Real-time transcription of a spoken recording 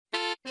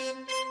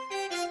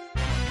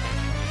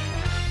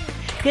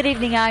Good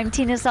evening, I'm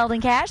Tina Selden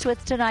Cash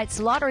with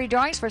tonight's lottery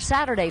drawings for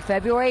Saturday,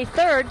 February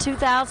 3rd,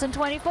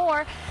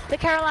 2024. The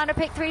Carolina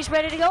Pick 3 is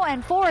ready to go,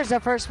 and 4 is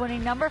our first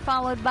winning number,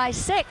 followed by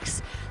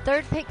 6.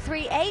 Third pick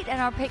 3, 8, and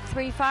our pick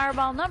 3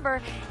 fireball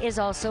number is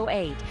also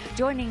 8.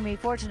 Joining me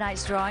for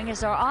tonight's drawing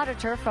is our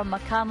auditor from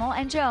McConnell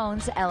and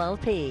Jones,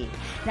 LLP.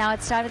 Now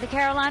it's time for the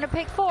Carolina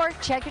Pick 4.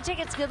 Check your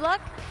tickets. Good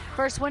luck.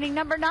 First winning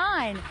number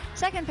 9.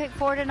 Second pick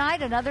 4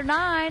 tonight, another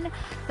 9.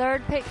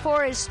 Third pick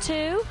 4 is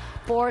 2.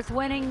 Fourth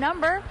winning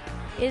number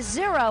is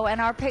 0, and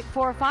our pick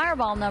 4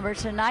 fireball number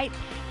tonight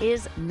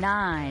is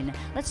 9.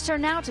 Let's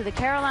turn now to the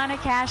Carolina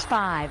Cash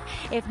 5.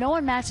 If no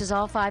one matches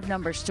all 5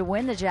 numbers to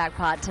win the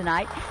jackpot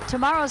tonight,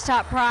 tomorrow's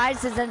top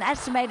prize is an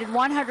estimated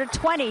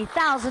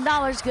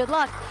 $120,000. Good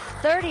luck.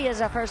 30 is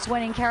our first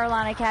winning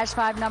Carolina Cash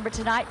 5 number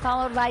tonight,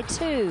 followed by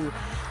 2.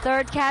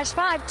 Third Cash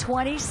 5,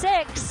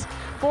 26.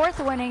 Fourth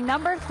winning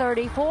number,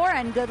 34,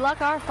 and good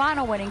luck, our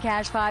final winning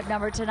Cash 5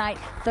 number tonight,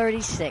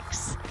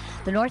 36.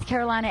 The North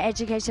Carolina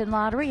Education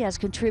Lottery has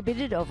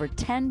contributed over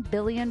 $10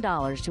 billion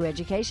to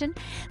education.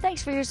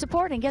 Thanks for your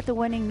support, and get the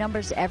winning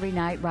numbers every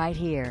night right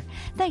here.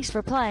 Thanks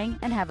for playing,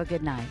 and have a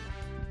good night.